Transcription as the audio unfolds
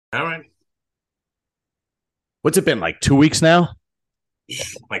All right. What's it been, like 2 weeks now?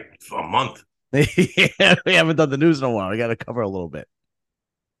 Like for a month. Yeah, we haven't done the news in a while. We got to cover a little bit.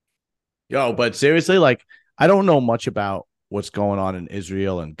 Yo, but seriously, like, I don't know much about what's going on in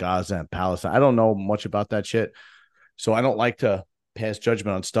Israel and Gaza and Palestine. I don't know much about that shit. So I don't like to pass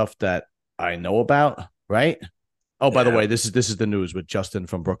judgment on stuff that I know about, right? Oh, by the Yeah. way, this is the news with Justin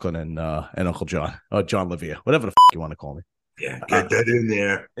from Brooklyn and Uncle John, or John Levere, whatever the you want to call me. Yeah. Uh, Get that in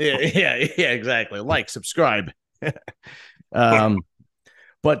there. yeah, exactly. Like, subscribe. um,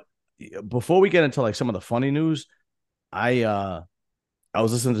 but before we get into like some of the funny news, I uh I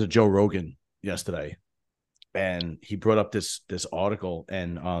was listening to Joe Rogan yesterday, and he brought up this article,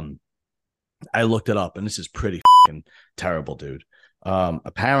 and I looked it up, and this is pretty terrible, dude.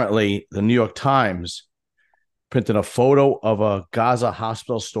 Apparently, the New York Times printed a photo of a Gaza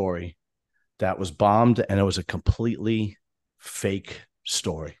hospital story that was bombed, and it was a completely fake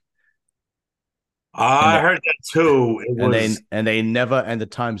story. And I they, heard that too. It and they was and they never and the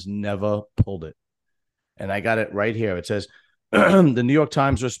Times never pulled it. And I got it right here. It says the New York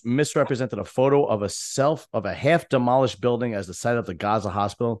Times misrepresented a photo of a half demolished building as the site of the Gaza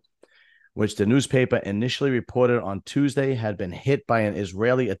hospital, which the newspaper initially reported on Tuesday had been hit by an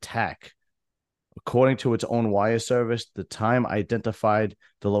Israeli attack. According to its own wire service, the Time identified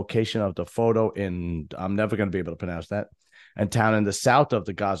the location of the photo in, I'm never going to be able to pronounce that, a town in the south of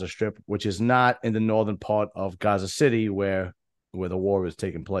the Gaza Strip, which is not in the northern part of Gaza City where the war is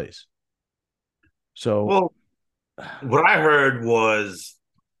taking place. So, well, what I heard was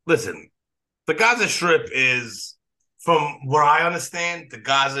listen, the Gaza Strip is from what I understand, the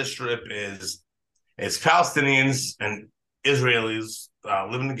Gaza Strip is Palestinians and Israelis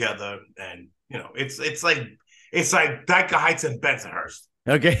living together, and it's like Dyker Heights and Bensonhurst.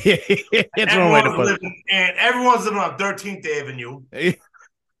 okay, it's one way to Everyone's put living and everyone's living on 13th Avenue. it.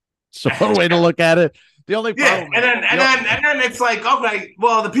 So one way to look at it. The only Yeah, problem and is, then and then and then it's like, okay,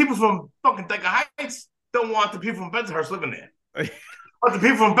 well, the people from fucking Decker Heights don't want the people from Bensonhurst living there, but the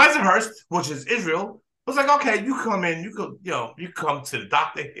people from Bensonhurst, which is Israel, was like, okay, you come in, you come to the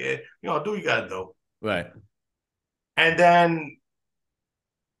doctor here, do what you gotta do, right. and then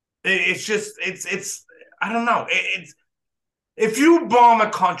it's just it's I don't know, it's if you bomb a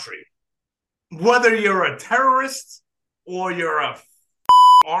country, whether you're a terrorist or you're a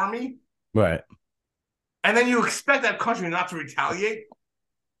army, Right. and then you expect that country not to retaliate,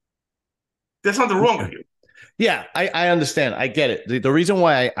 there's something wrong with you. Yeah, I understand. I get it. The reason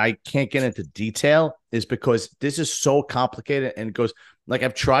why I can't get into detail is because this is so complicated, and it goes like,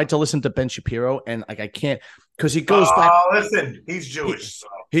 I've tried to listen to Ben Shapiro, and like I can't, because he goes back. Listen, he's He Jewish, so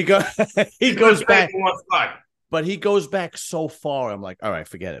he go he he's gonna goes say back, one side. but he goes back so far. I'm like, all right,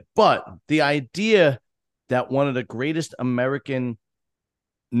 forget it. But the idea that one of the greatest American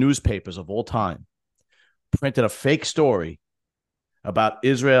newspapers of all time printed a fake story the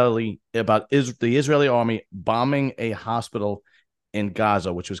Israeli army bombing a hospital in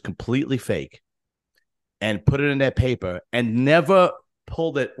Gaza, which was completely fake, and put it in their paper, and never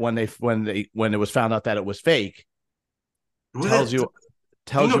pulled it when it was found out that it was fake. tells you You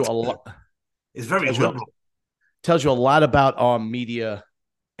tells know, you a lot it's very tells you liberal. tells you a lot about our media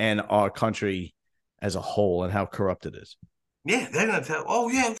and our country as a whole, and how corrupt it is. Yeah, they're gonna tell. Oh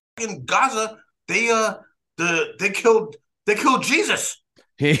yeah, in Gaza, they killed Jesus.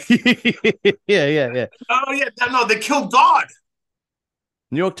 Yeah, yeah. Oh yeah, no, they killed God.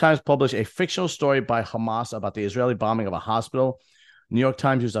 New York Times published a fictional story by Hamas about the Israeli bombing of a hospital. New York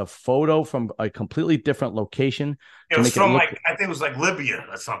Times used a photo from a completely different location It to was make it from look, like I think it was like Libya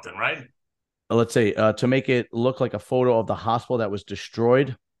or something, right? let's say, to make it look like a photo of the hospital that was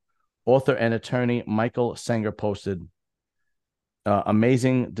destroyed. Author and attorney Michael Sanger posted,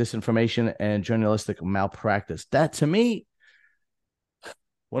 amazing disinformation and journalistic malpractice. That, to me,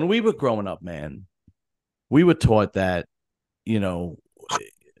 when we were growing up, man, we were taught that, you know,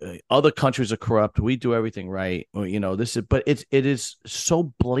 other countries are corrupt. We do everything right. This is, but it is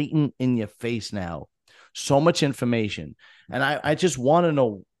so blatant in your face now. So much information, and I just want to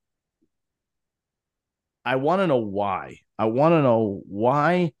know. I want to know why. I want to know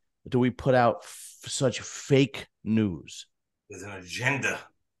why do we put out such fake news? There's an agenda.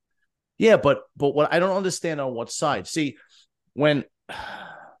 Yeah, but what I don't understand, on what side. See, when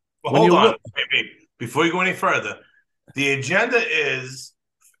Well, when hold you on, look, maybe before you go any further, the agenda is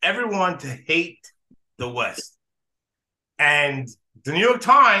everyone to hate the West. And the New York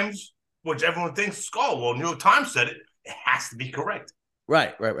Times, which everyone thinks, oh, well, New York Times said it, it has to be correct.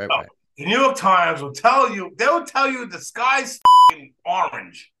 right, right, right, So right. the New York Times they'll tell you the sky's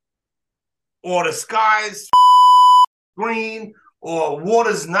orange or the sky's green or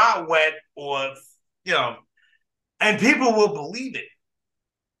water's not wet, or you know, and people will believe it.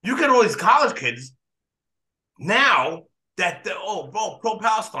 You get all these college kids now that pro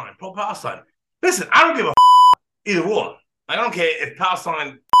Palestine, pro Palestine. Listen, I don't give a either or. I don't care if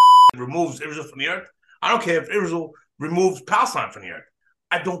Palestine removes Israel from the earth. I don't care if Israel removes Palestine from the earth.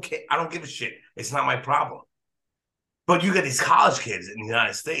 I don't care. I don't give a shit. It's not my problem. But you get these college kids in the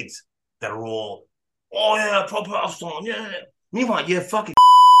United States that are all, oh yeah, pro Palestine, yeah. Meanwhile, you're fucking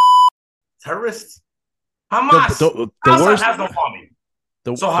terrorists. Hamas, the Palestine worst has no army.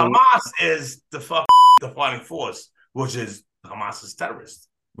 So the Hamas is the fucking defining force, which is Hamas's terrorists.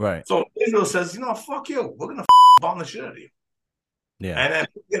 right. So Israel says, fuck you. We're gonna bomb the shit out of you. Yeah. And then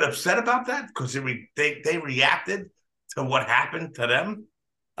people get upset about that because they reacted to what happened to them.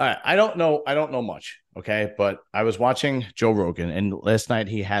 All right. I don't know much. Okay. But I was watching Joe Rogan, and last night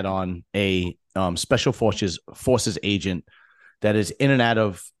he had on a special forces agent that is in and out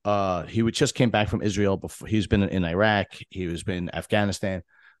of he just came back from Israel before. He's been in Iraq, he was been in Afghanistan.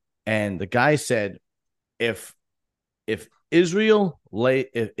 And the guy said if Israel lay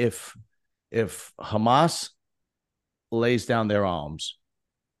if Hamas lays down their arms,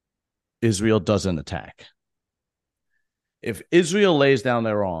 Israel doesn't attack. If Israel lays down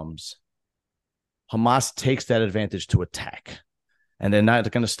their arms, Hamas takes that advantage to attack. And they're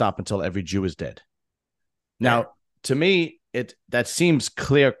not going to stop until every Jew is dead. Now, to me, that seems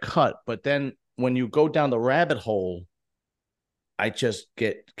clear cut, but then when you go down the rabbit hole, I just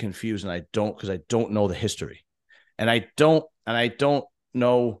get confused, and I don't know the history. And I don't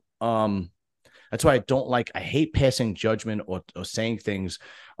know that's why I hate passing judgment or saying things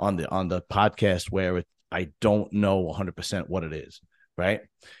on the podcast where I don't know 100% what it is, right?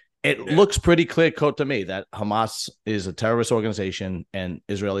 It looks pretty clear cut to me that Hamas is a terrorist organization and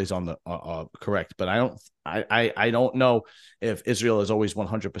Israelis on the correct, but I don't know if Israel is always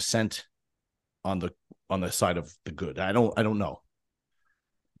 100% on the side of the good. I don't know.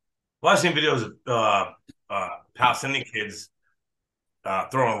 Well, I've seen videos of Palestinian kids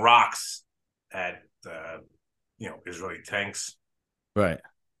throwing rocks at Israeli tanks, Right.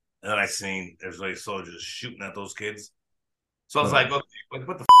 and then I seen Israeli soldiers shooting at those kids. So I was Right. like, okay,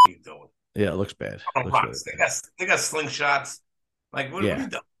 what the are you doing? Yeah, it looks bad. Rocks. They got slingshots. Like, what are Yeah. you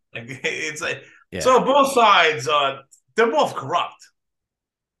doing? Like, it's like Yeah. so both sides, they're both corrupt.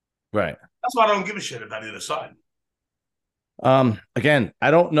 Right. That's why I don't give a shit about either side. Again,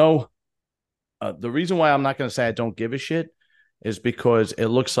 I don't know. The reason why I'm not going to say I don't give a shit is because it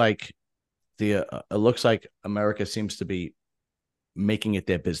looks like America seems to be making it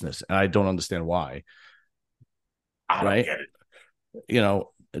their business, and I don't understand why. I don't Right? get it.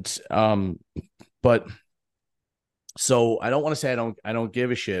 It's but so I don't want to say I don't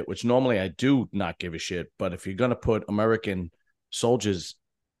give a shit, which normally I do not give a shit. But if you're gonna put American soldiers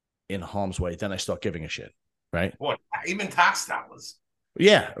in harm's way, then I start giving a shit, right? What? Even tax dollars.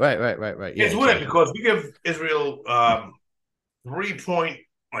 Yeah, right. Yeah, It's weird exactly. because we give Israel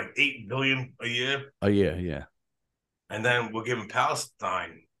 3.8 billion a year, Oh yeah. and then we're giving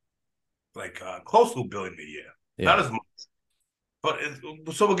Palestine like close to a billion a year. Not Yeah. as much, but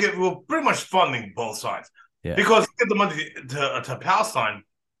so we're pretty much funding both sides Yeah. because we give the money to Palestine,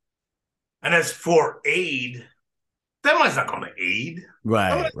 and as for aid, that money's not going to aid. That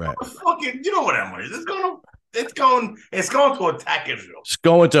Right, money's right. fucking, you know what that money is? It's going to attack Israel. It's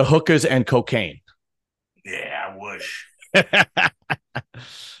going to hookers and cocaine. Yeah, I wish.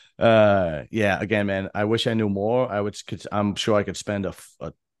 Yeah, again, man, I wish I knew more. I'm sure I could spend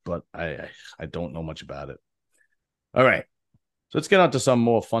but I don't know much about it. All right. So let's get on to some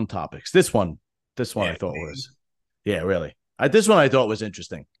more fun topics. This one I Yeah, thought was, yeah, really. This one I thought was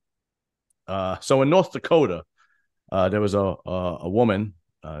interesting. So in North Dakota, there was a woman,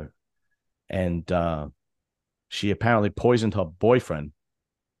 and she apparently poisoned her boyfriend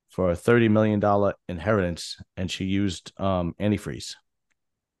for a $30 million inheritance, and she used antifreeze.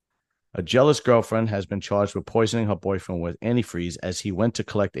 A jealous girlfriend has been charged with poisoning her boyfriend with antifreeze as he went to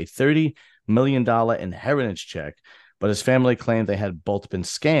collect a $30 million inheritance check, but his family claimed they had both been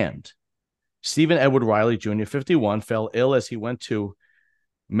scammed. Stephen Edward Riley Jr., 51, fell ill as he went to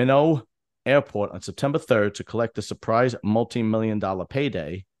Minot Airport on September 3rd to collect the surprise multi-million-dollar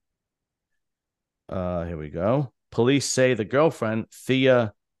payday. Here we go. Police say the girlfriend,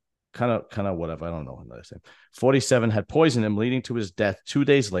 Thea, kind of whatever, I don't know what I say, 47, had poisoned him, leading to his death 2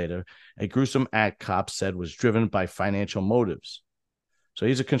 days later. A gruesome act, cops said, was driven by financial motives. So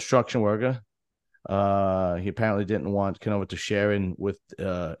he's a construction worker. He apparently didn't want Canova to share in with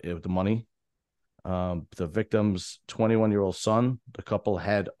the money. The victim's 21-year-old son, the couple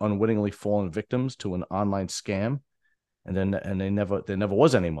had unwittingly fallen victims to an online scam. and then there never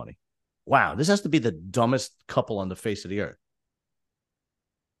was any money. Wow, this has to be the dumbest couple on the face of the earth.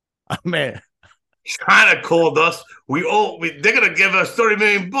 Oh, man, China called us. They're gonna give us $30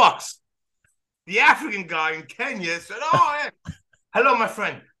 million. The African guy in Kenya said, "Oh, yeah. Hello, my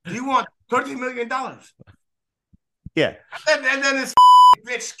friend. Do you want $30 million?" Yeah, and then this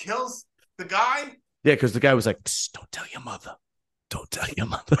bitch kills the guy. Yeah, because the guy was like, "Don't tell your mother. Don't tell your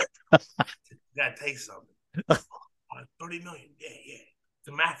mother." Gotta take something. 30 million. Yeah.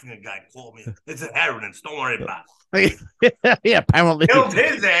 The African guy called me. It's a heroin. Don't worry about it. Yeah, apparently. Killed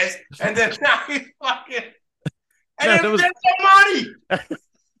his ass, and then now he's fucking. And Man, then there's no money.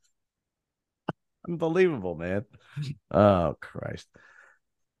 Unbelievable, man. Oh, Christ.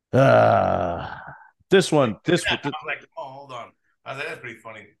 This one. I'm like, oh, hold on. I was like, that's pretty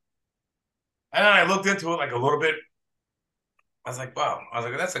funny. And then I looked into it like a little bit. I was like, wow. I was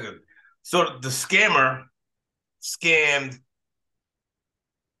like, that's a good. So the scammer scammed.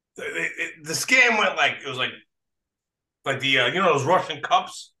 The scam went like it was like the those Russian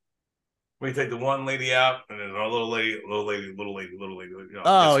cups where you take the one lady out and then a little lady.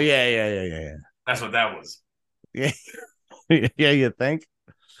 Oh yeah. That's what that was. Yeah, yeah. You think?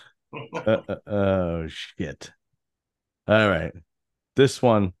 Oh shit! All right, this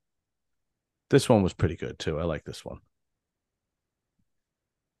one was pretty good too. I like this one.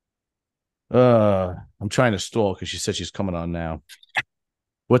 I'm trying to stall because she said she's coming on now.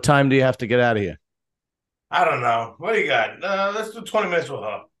 What time do you have to get out of here? I don't know. What do you got? Let's do 20 minutes with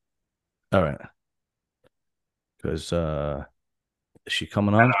her. All right. Because is she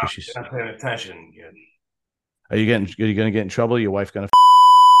coming on? Because she's not paying attention. Yeah. Are you gonna get in trouble? Your wife gonna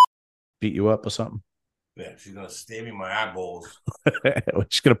beat you up or something? Yeah, she's gonna stab me in my eyeballs.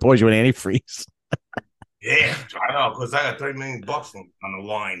 She's gonna pour you an antifreeze. Yeah, I know, because I got $30 million on the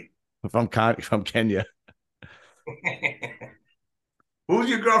line. If I'm Kenya. Who's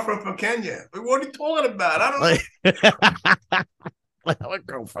your girlfriend from Kenya? What are you talking about? I don't know. What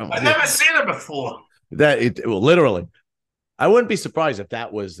girlfriend? I've never seen her before. Well, literally. I wouldn't be surprised if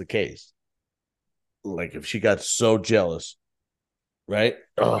that was the case. Like if she got so jealous, right?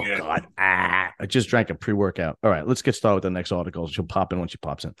 Oh yeah. God. I just drank a pre-workout. All right, let's get started with the next article. She'll pop in when she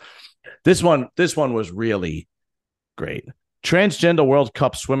pops in. This one was really great. Transgender World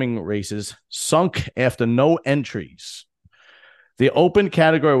Cup swimming races sunk after no entries. The open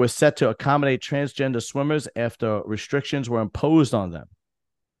category was set to accommodate transgender swimmers after restrictions were imposed on them.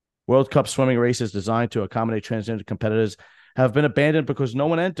 World Cup swimming races designed to accommodate transgender competitors have been abandoned because no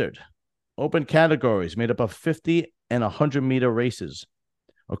one entered. Open categories made up of 50 and 100-meter races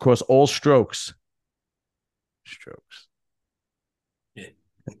across all strokes. Yeah.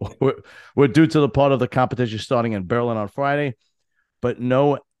 Were due to the part of the competition starting in Berlin on Friday, but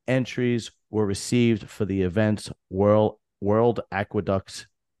no entries were received for the event's World Aquatics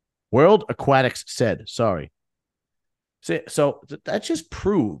said. Sorry. So that just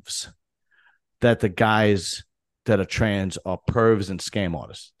proves that the guys that are trans are pervs and scam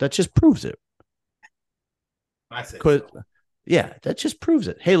artists. That just proves it. I say so. Yeah, that just proves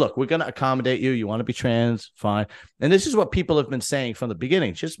it. Hey, look, we're going to accommodate you. You want to be trans? Fine. And this is what people have been saying from the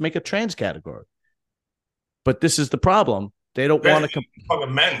beginning. Just make a trans category. But this is the problem. They don't want to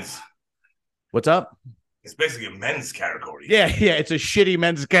fucking men's. What's up? It's basically a men's category. Yeah. It's a shitty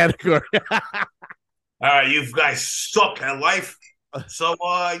men's category. All right, you guys suck at life. So,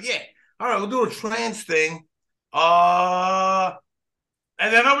 yeah. All right, we'll do a trans thing. And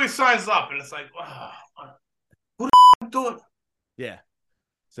then nobody signs up, and it's like, who the do it? Yeah.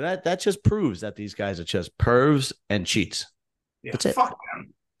 So that just proves that these guys are just pervs and cheats. Yeah, that's it. Fuck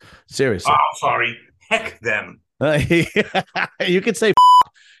them. Seriously. Oh, sorry. Heck them. You can say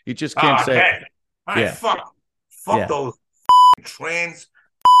you just can't say heck. All right, fuck those trans.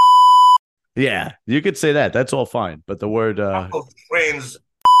 Yeah, you could say that. That's all fine. But the word trans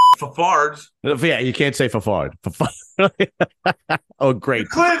for fards. Yeah, you can't say for fard. Oh, great. You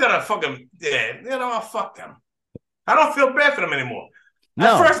clearly gotta fucking fuck them. I don't feel bad for them anymore.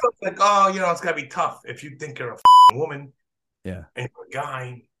 No. At first I was like, oh, it's gotta be tough if you think you're a woman. Yeah. And you're a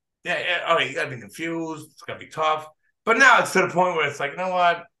guy. Yeah, all right, you gotta be confused. It's gotta be tough. But now it's to the point where it's like, you know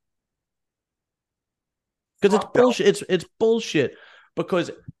what? Because it's bullshit. It's bullshit. Because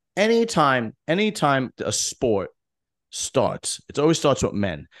anytime a sport starts, it always starts with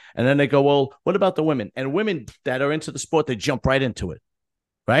men. And then they go, well, what about the women? And women that are into the sport, they jump right into it.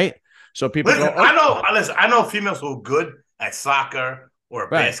 Right? So people go, I know females who are good at soccer or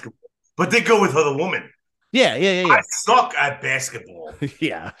basketball, but they go with other women. Yeah. I suck at basketball.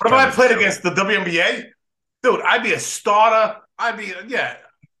 Yeah. But if I played against the WNBA, dude, I'd be a starter. I'd play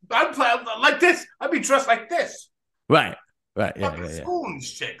like this. I'd be dressed like this. Right. Right. Yeah. Fucking Yeah. Yeah. schooling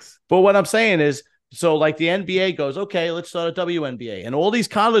these chicks. But what I'm saying is, so like the NBA goes, okay, let's start a WNBA, and all these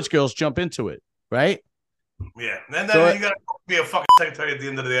college girls jump into it, right? Yeah. And then So you gotta be a fucking secretary at the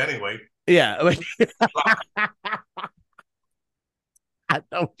end of the day anyway. yeah, I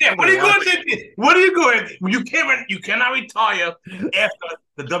don't Yeah, what fucking are you watch going to? What are you going? You cannot retire after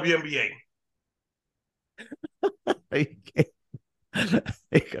the WNBA. it.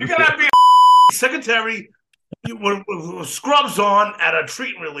 You cannot be a secretary with scrubs on at a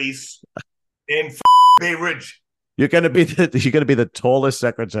treat release in Bay Ridge. You're gonna be the tallest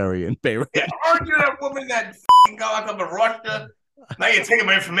secretary in Beirut. Yeah, aren't you that woman that got locked up in Russia? Now you're taking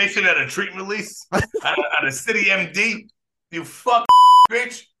my information at a treat release at a city MD. You fuck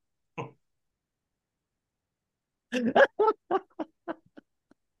bitch.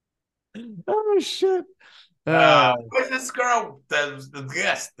 Oh shit. Where's this girl? The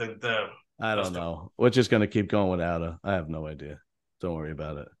guest. I don't know. We're just gonna keep going without her. I have no idea. Don't worry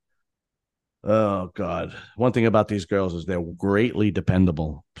about it. Oh God. One thing about these girls is they're greatly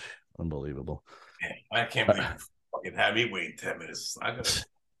dependable. Unbelievable. I can't believe you fucking had me waiting 10 minutes. I gotta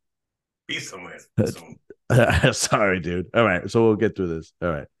be somewhere soon. Sorry, dude. All right, so we'll get through this. All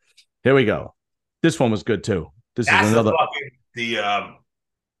right, here we go. This one was good too. This That's is another.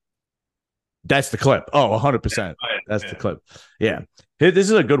 That's the clip. Oh, 100%. That's the clip. Yeah. This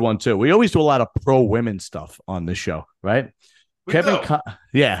is a good one too. We always do a lot of pro women stuff on this show, right?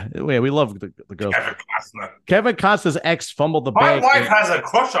 Yeah, we love the girls. Kevin Costner. Kevin Costner's ex fumbled the My bag. wife has a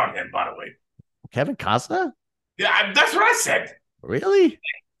crush on him, by the way. Kevin Costner? Yeah, that's what I said. Really?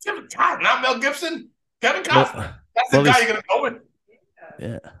 Kevin Costner, not Mel Gibson. Kevin Costner. That's the guy you're gonna go with.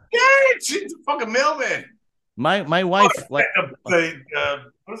 Yeah. Yeah, she's a fucking mailman. My wife what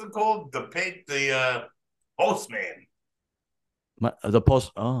is it called? The postman. The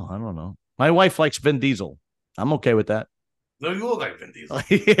post. Oh, I don't know. My wife likes Vin Diesel. I'm okay with that. No, you look like Vin Diesel.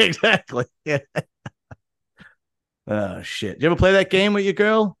 Exactly. Yeah. Oh shit! You ever play that game with your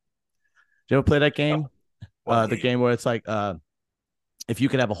girl? Did you ever play that game? The game where it's like, if you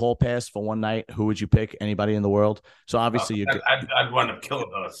could have a hall pass for one night, who would you pick? Anybody in the world? So obviously I'd wind up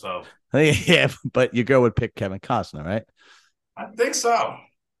killing her. So yeah, but your girl would pick Kevin Costner, right? I think so.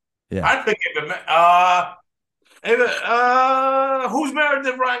 Yeah. I think who's married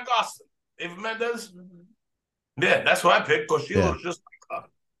to Ryan Gosling? Eva Mendes. Yeah, that's what I picked because she looks just like her.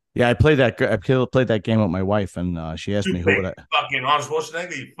 Yeah, I played that game with my wife, and she asked me who would I fucking Arnold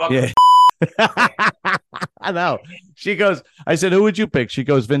Schwarzenegger. You fucking yeah. I know. She goes, I said, who would you pick? She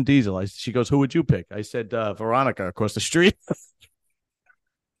goes, Vin Diesel. She goes, who would you pick? I said, Veronica across the street.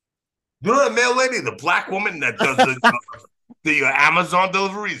 You know that mail lady, the black woman that does the Amazon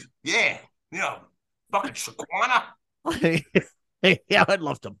deliveries? Yeah. You know, fucking Shaquana. Yeah, I'd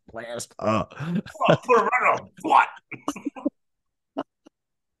love to blast her. Put her right on what?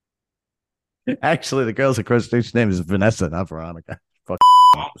 Actually, the girl's across the street's name is Vanessa, not Veronica. Fuck.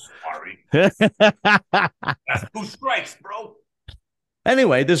 I'm sorry. That's 2 strikes, bro.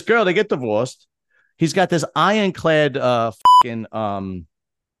 Anyway, this girl, they get divorced. He's got this ironclad fucking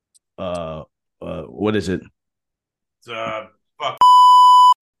what is it? Fuck.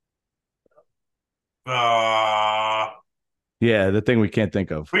 Yeah, the thing we can't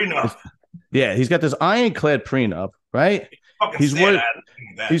think of. Prenup. Yeah, he's got this ironclad prenup, right?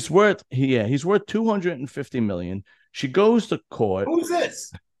 He's worth 250 million. She goes to court. Who's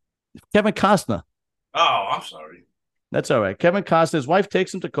this? Kevin Costner. Oh, I'm sorry. That's all right. Kevin Costner's wife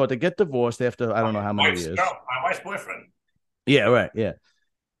takes him to court. They get divorced after I don't know how many years. Girl, my wife's boyfriend. Yeah, right. Yeah.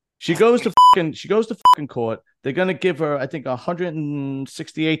 She goes to fucking court. They're gonna give her, I think,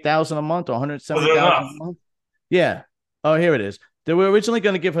 $168,000 a month or $170,000 a month. Yeah. Oh, here it is. They were originally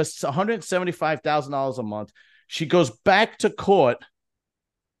going to give her $175,000 a month. She goes back to court,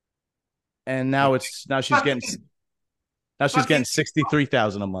 and now she's getting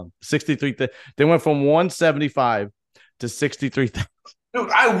 63,000 a month. 63. They went from 175 to 63,000. Dude,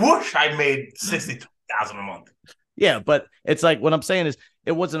 I wish I made 62,000 a month. Yeah, but it's like what I'm saying is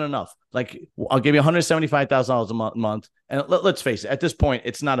it wasn't enough. Like I'll give you $175,000 a month, and let's face it. At this point,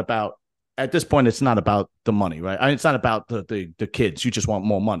 it's not about the money, right? I mean, it's not about the kids. You just want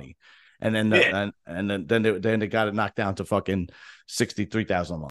more money, and then then they got it knocked down to fucking 63,000 a month.